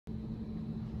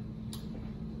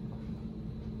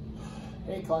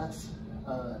Hey class,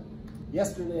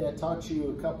 yesterday I taught you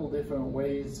a couple different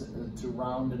ways to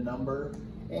round a number,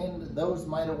 and those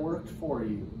might have worked for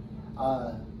you.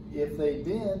 If they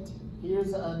didn't,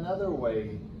 here's another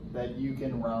way that you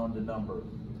can round a number.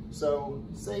 So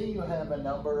say you have a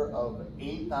number of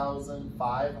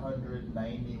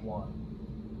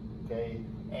 8,591, okay,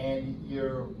 and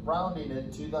you're rounding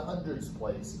it to the hundreds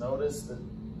place. Notice that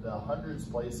the hundreds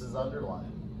place is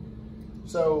underlined.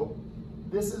 So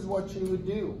this is what you would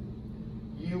do.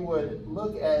 You would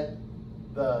look at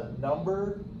the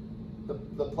number,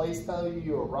 the place value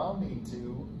you're rounding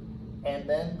to, and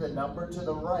then the number to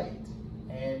the right.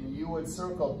 And you would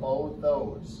circle both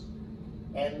those.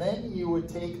 And then you would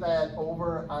take that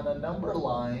over on a number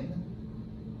line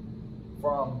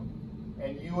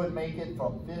and you would make it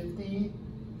from 50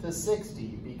 to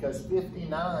 60, because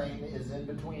 59 is in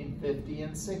between 50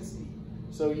 and 60.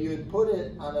 So you'd put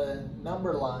it on a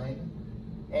number line,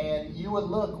 and you would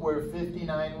look where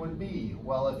 59 would be.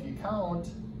 Well, if you count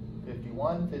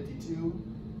 51, 52,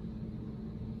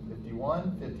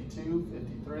 51, 52,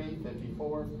 53,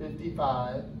 54,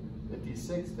 55,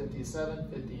 56, 57,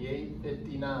 58,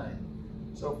 59.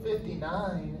 So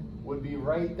 59 would be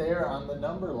right there on the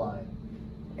number line.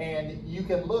 And you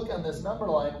can look on this number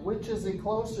line, which is it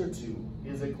closer to?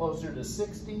 Is it closer to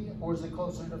 60 or is it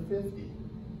closer to 50?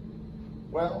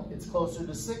 Well, it's closer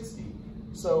to 60.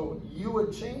 So you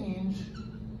would change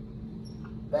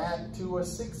that to a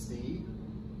 60,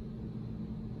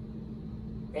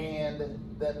 and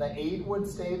then the 8 would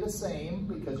stay the same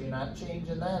because you're not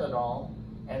changing that at all.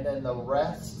 And then the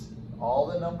rest, all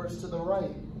the numbers to the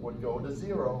right, would go to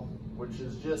 0, which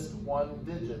is just one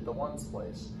digit, the ones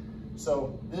place.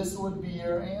 So this would be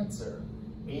your answer,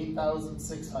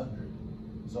 8,600.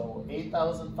 So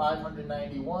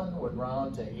 8,591 would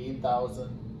round to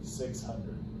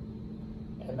 8,600.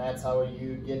 And that's how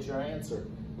you get your answer.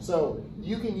 So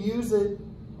you can use it,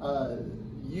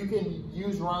 you can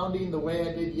use rounding the way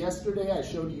I did yesterday. I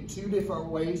showed you 2 different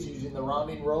ways using the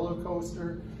rounding roller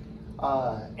coaster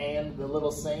and the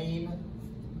little saying,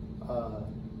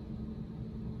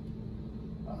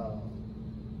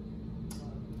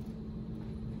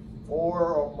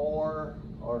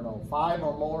 5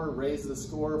 or more, raise the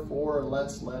score, 4 or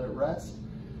less, let it rest.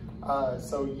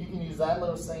 So you can use that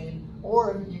little saying,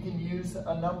 or you can use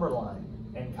a number line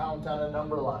and count on a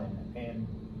number line and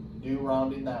do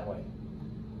rounding that way.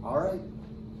 All right,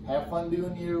 have fun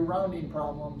doing your rounding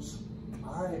problems.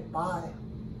 All right, bye.